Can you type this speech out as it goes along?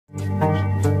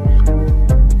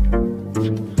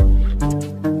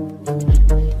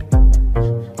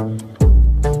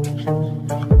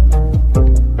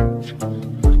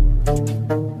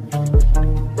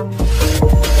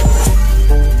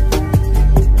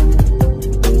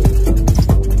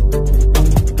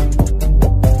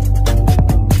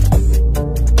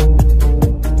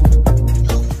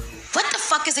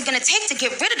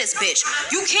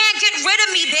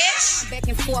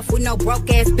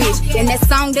And that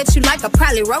song that you like, I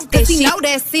probably wrote that shit. You know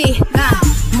that's it.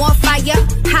 More fire,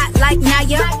 hot like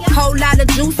Naya. Whole lot of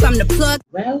juice, I'm the plug.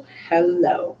 Well,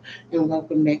 hello, and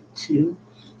welcome back to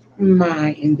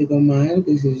my Indigo Mind.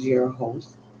 This is your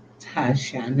host,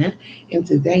 Tashana. And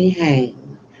today,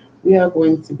 we are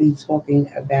going to be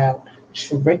talking about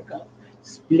Trickle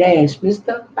Splash,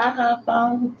 Mr.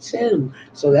 502.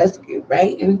 So let's get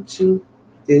right into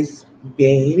this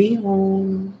baby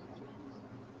home.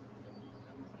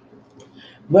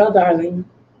 Well, darling,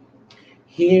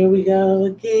 here we go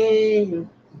again.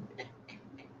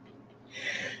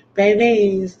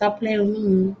 Baby, stop playing with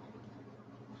me.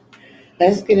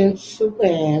 Let's get into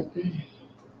it.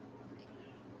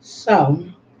 So,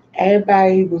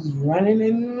 everybody was running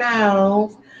in the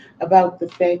mouth about the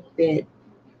fact that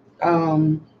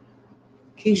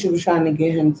Keesha was trying to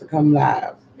get him to come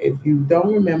live. If you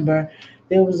don't remember,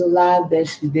 there was a live that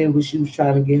she did where she was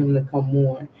trying to get him to come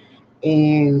on.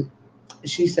 And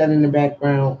she said in the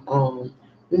background,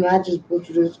 I just bought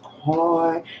you this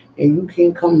car and you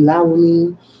can't come lie with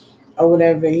me or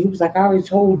whatever. And he was like, I already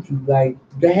told you, like,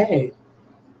 go ahead.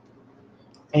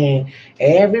 And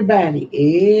everybody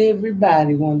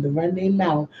wanted to run their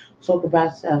mouth, talk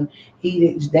about something.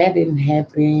 That didn't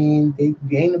happen. Ain't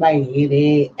nobody hear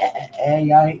that.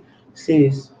 Y'all,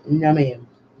 sis, you know what I mean?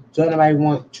 Don't nobody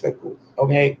want Trickle,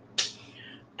 okay?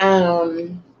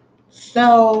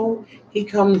 So he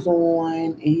comes on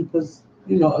and he puts,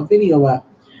 a video up.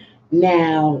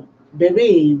 Now,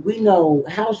 baby, we know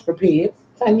house repairs,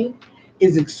 honey,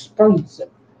 is expensive.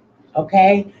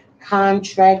 Okay?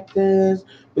 Contractors,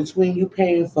 between you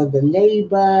paying for the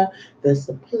labor, the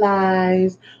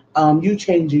supplies, you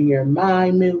changing your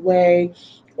mind midway,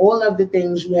 all of the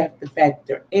things you have to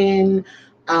factor in,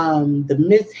 the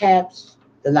mishaps,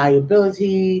 the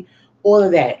liability, all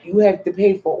of that. You have to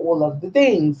pay for all of the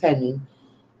things, honey.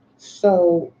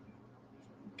 So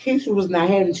Keisha was not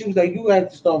having. She was like, "You have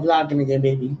to start vlogging again,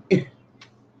 baby,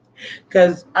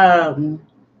 because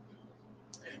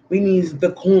we need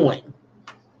the coin."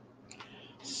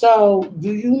 So,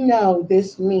 do you know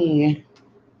this man?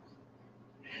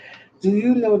 Do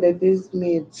you know that this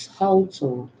man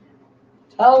total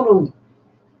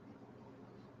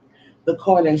the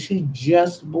car that she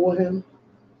just bought him?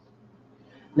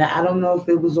 Now, I don't know if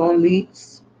it was on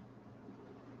lease.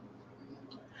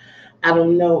 I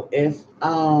don't know if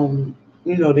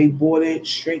they bought it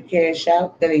straight cash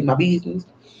out. That ain't my business.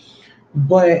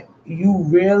 But you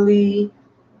really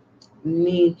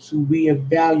need to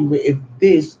reevaluate if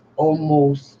this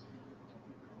almost,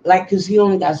 like, because he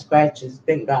only got scratches,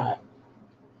 thank God.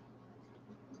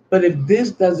 But if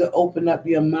this doesn't open up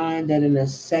your mind that in a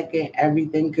second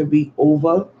everything could be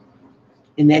over,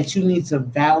 and that you need to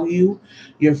value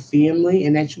your family,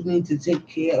 and that you need to take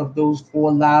care of those 4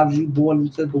 lives you brought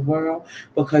into the world,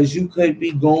 because you could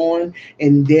be gone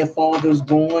and their father's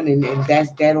gone, and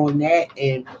that's that on that,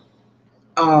 and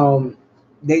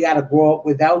they got to grow up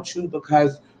without you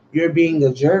because you're being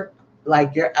a jerk,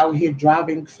 like you're out here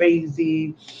driving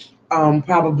crazy,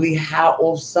 probably high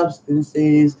off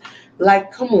substances.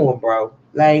 Like, come on, bro.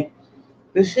 Like,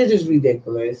 this shit is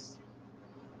ridiculous.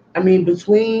 I mean,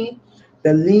 between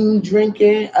the lean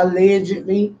drinking,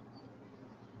 allegedly,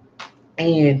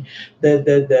 and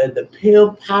the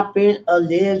pill popping,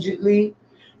 allegedly,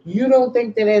 you don't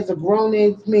think that as a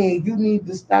grown-ass man, you need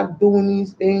to stop doing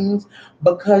these things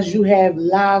because you have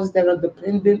lives that are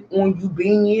dependent on you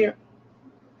being here?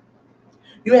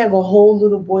 You have a whole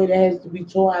little boy that has to be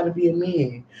taught how to be a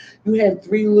man. You have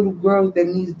 3 little girls that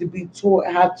needs to be taught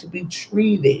how to be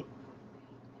treated,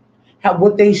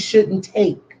 what they shouldn't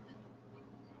take,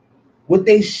 what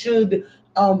they should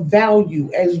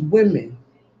value as women,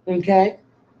 okay?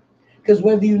 Because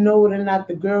whether you know it or not,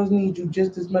 the girls need you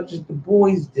just as much as the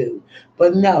boys do.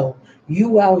 But no,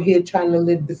 you out here trying to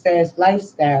live the fast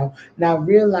lifestyle, not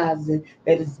realizing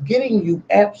that it's getting you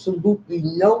absolutely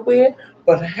nowhere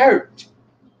but hurt.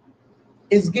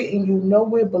 It's getting you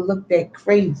nowhere but looked at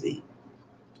crazy.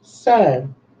 Sir,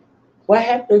 what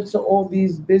happened to all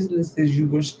these businesses you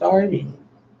were starting?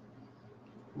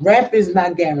 Rap is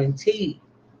not guaranteed.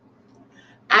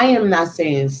 I am not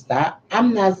saying stop.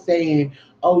 I'm not saying,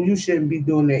 oh, you shouldn't be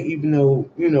doing that, even though,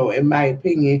 in my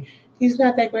opinion, He's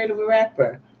not that great of a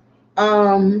rapper.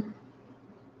 Um,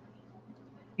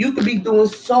 you could be doing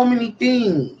so many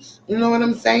things. You know what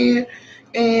I'm saying?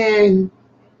 And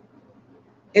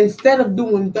instead of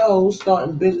doing those,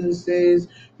 starting businesses,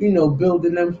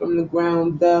 building them from the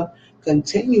ground up,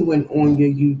 continuing on your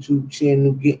YouTube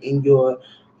channel, getting your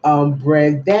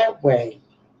bread that way.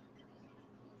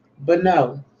 But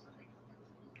no,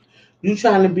 you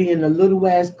trying to be in a little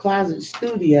ass closet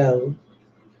studio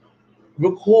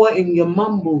recording your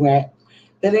mumble rap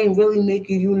that ain't really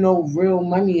making you no real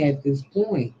money at this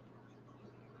point.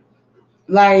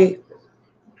 Like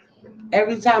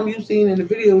every time you seen in the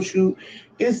video shoot,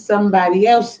 it's somebody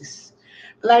else's.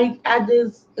 Like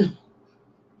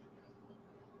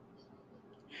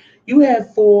you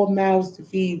have 4 mouths to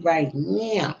feed right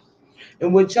now.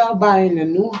 And with y'all buying a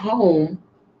new home,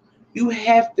 you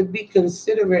have to be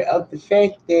considerate of the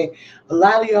fact that a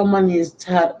lot of your money is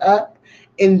tied up,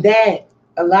 and that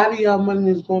a lot of your money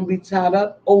is going to be tied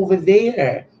up over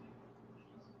there.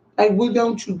 Like, what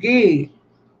don't you get?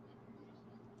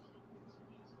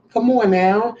 Come on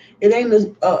now. It ain't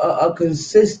a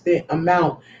consistent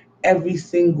amount every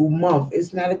single month.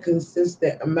 It's not a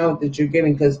consistent amount that you're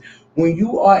getting because when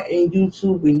you are in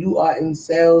YouTube, when you are in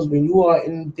sales, when you are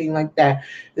anything like that,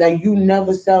 like you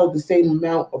never sell the same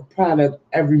amount of product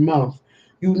every month.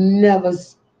 You never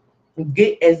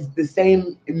get as the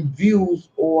same views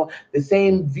or the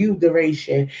same view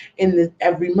duration in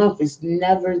every month. It's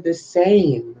never the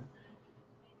same.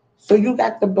 So you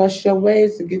got to bust your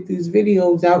ways to get these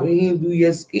videos out and do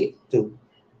your skit too.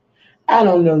 I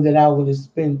don't know that I would have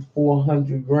spent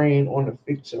 400 grand on a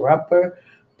fixer upper,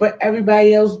 but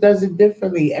everybody else does it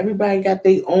differently. Everybody got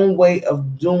their own way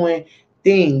of doing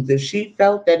things. If she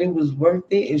felt that it was worth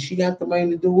it and she got the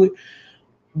money to do it,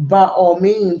 by all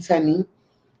means, honey.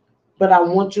 But I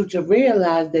want you to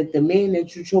realize that the man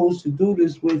that you chose to do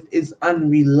this with is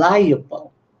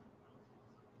unreliable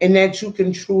and that you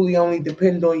can truly only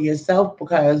depend on yourself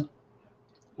because,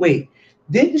 wait,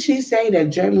 didn't she say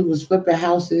that Jeremy was flipping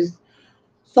houses?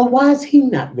 So why is he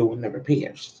not doing the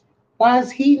repairs? Why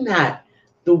is he not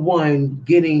the one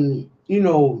getting,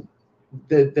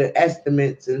 the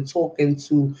estimates and talking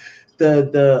to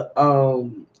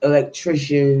the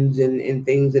electricians and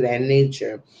things of that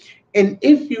nature? And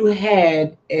if you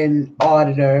had an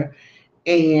auditor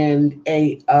and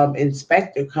a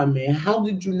inspector come in, how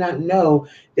did you not know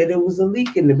that it was a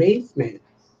leak in the basement?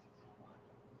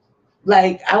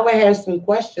 Like, I would have some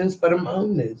questions for them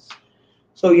owners.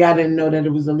 So y'all didn't know that it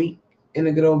was a leak in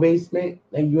the good old basement?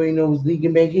 Like you ain't know it was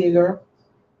leaking back here, girl?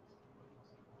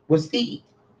 What's see?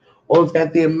 Or if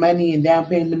that their money and down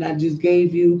payment I just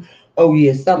gave you, oh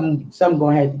yeah, something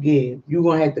gonna have to give. You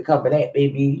gonna have to cover that,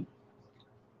 baby.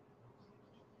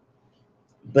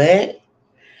 But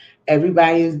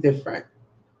everybody is different.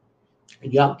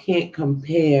 Y'all can't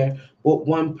compare what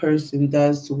one person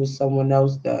does to what someone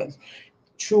else does.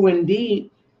 True indeed,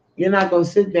 you're not going to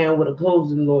sit down with a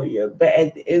closing lawyer. But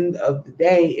at the end of the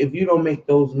day, if you don't make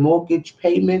those mortgage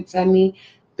payments, honey,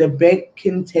 the bank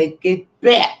can take it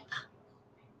back.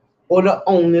 Or the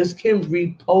owners can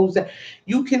repose it.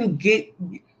 You can get,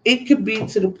 it could be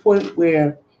to the point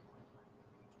where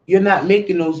you're not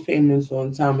making those payments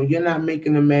on time or you're not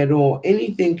making them at all.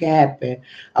 Anything can happen.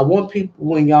 I want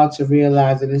people and y'all to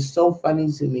realize, and it's so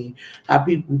funny to me how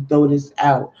people throw this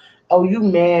out. Oh, you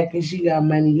mad because she got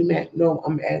money? You mad? No,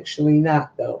 I'm actually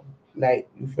not though. Like,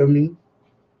 you feel me?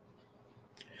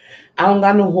 I don't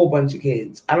got no whole bunch of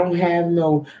kids. I don't have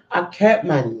no, I kept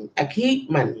money. I keep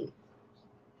money.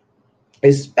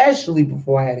 Especially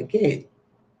before I had a kid.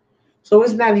 So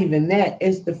it's not even that.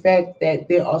 It's the fact that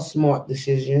there are smart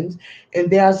decisions and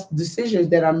there are decisions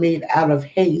that are made out of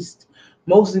haste,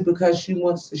 mostly because she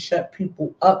wants to shut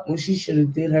people up when she should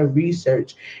have did her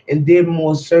research and did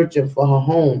more searching for her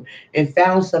home and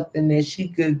found something that she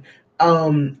could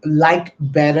like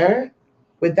better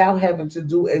without having to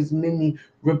do as many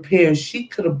repairs. She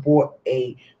could have bought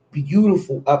a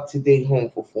beautiful up-to-date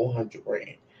home for 400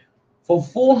 grand. For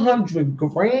 400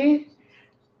 grand,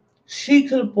 she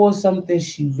could have bought something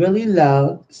she really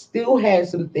loved, still had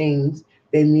some things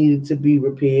that needed to be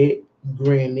repaired,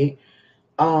 granted.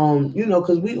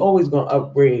 Because we always gonna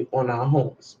upgrade on our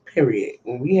homes, period.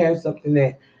 When we have something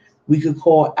that we could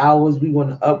call ours, we want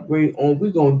to upgrade on,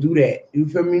 we're gonna do that. You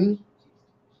feel me?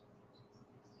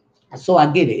 So I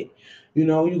get it. You're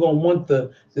gonna want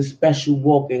the special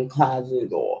walk-in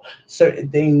closet or certain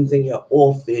things in your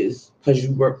office because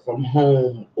you work from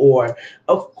home, or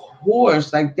of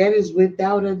course, like that is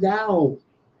without a doubt.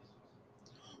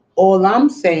 All I'm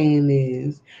saying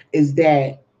is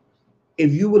that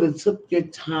if you would have took your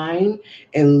time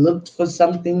and looked for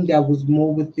something that was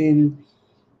more within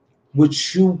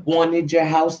what you wanted your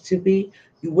house to be,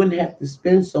 you wouldn't have to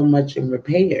spend so much in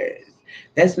repairs.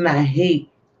 That's not hate,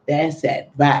 that's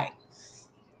advice.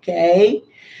 Okay?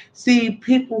 See,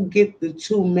 people get the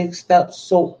two mixed up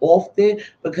so often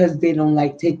because they don't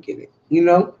like taking it, you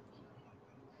know?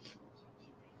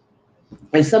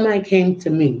 And somebody came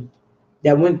to me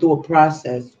that went through a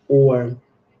process or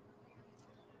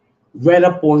read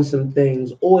up on some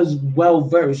things or is well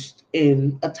versed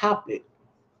in a topic.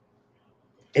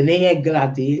 And they had good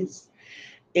ideas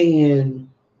and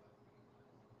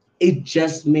it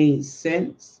just made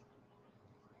sense.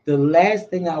 The last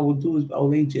thing I would do is,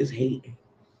 oh, they just hate.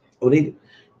 Oh, they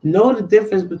know the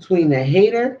difference between a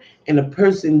hater and a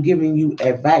person giving you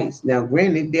advice. Now,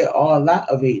 granted, there are a lot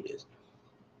of haters.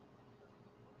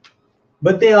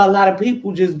 But there are a lot of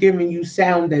people just giving you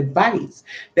sound advice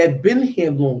that been here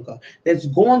longer, that's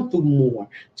gone through more.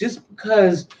 Just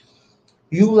because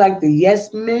you like the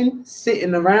yes men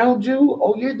sitting around you,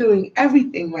 oh, you're doing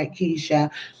everything right,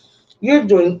 Keesha. You're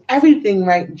doing everything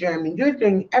right, Jeremy. You're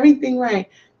doing everything right.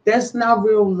 That's not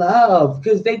real love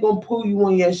because they going to pull you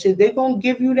on your shit. They going to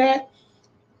give you that.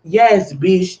 Yes,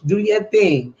 bitch, do your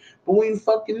thing. But when you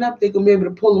fucking up, they going to be able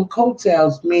to pull them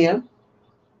coattails, man.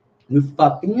 You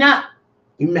fucking up.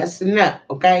 You messing up,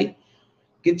 okay?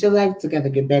 Get your life together.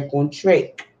 Get back on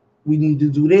track. We need to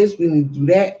do this. We need to do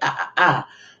that.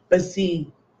 But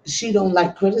see, she don't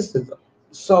like criticism.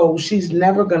 So she's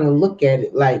never going to look at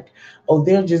it like, oh,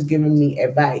 they're just giving me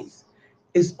advice.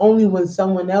 It's only when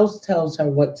someone else tells her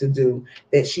what to do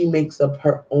that she makes up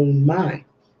her own mind.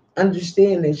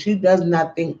 Understand that she does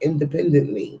not think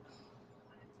independently.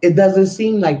 It doesn't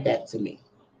seem like that to me.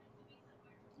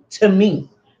 To me,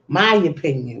 my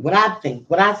opinion, what I think,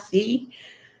 what I see,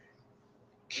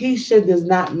 Keesha does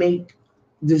not make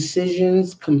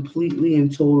decisions completely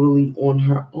and totally on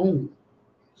her own.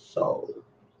 So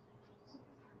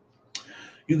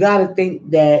you got to think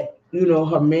that, you know,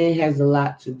 her man has a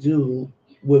lot to do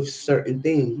with certain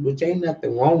things, which ain't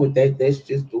nothing wrong with that. That's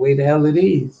just the way the hell it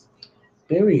is.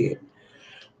 Period.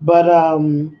 But,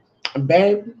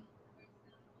 babe,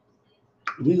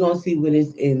 we going to see where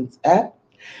this ends up.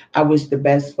 I wish the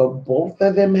best for both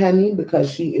of them, honey, because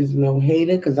she is no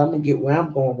hater, because I'm going to get where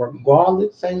I'm going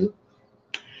regardless, honey.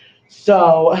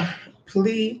 So,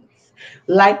 please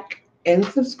like and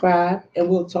subscribe, and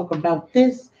we'll talk about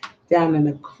this down in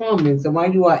the comments. And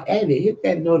while you are at it, hit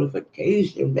that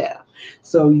notification bell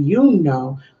so you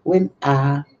know when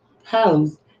I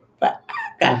post, but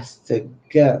I got to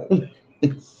go.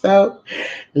 So,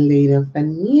 later for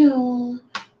now.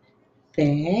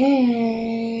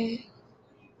 Bye.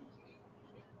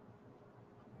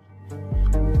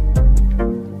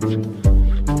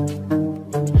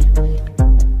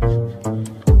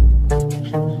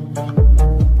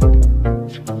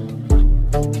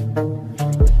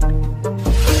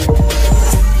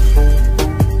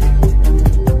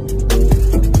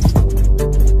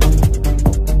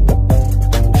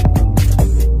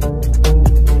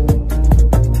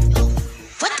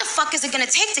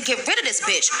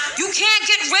 You can't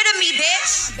get rid of me,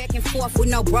 bitch. Back and forth with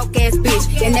no broke ass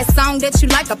bitch. And that song that you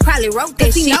like, I probably wrote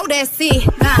that shit. Know that's it.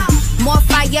 More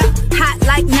fire, hot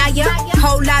like Naya.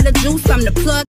 Whole lot of juice, I'm the plug.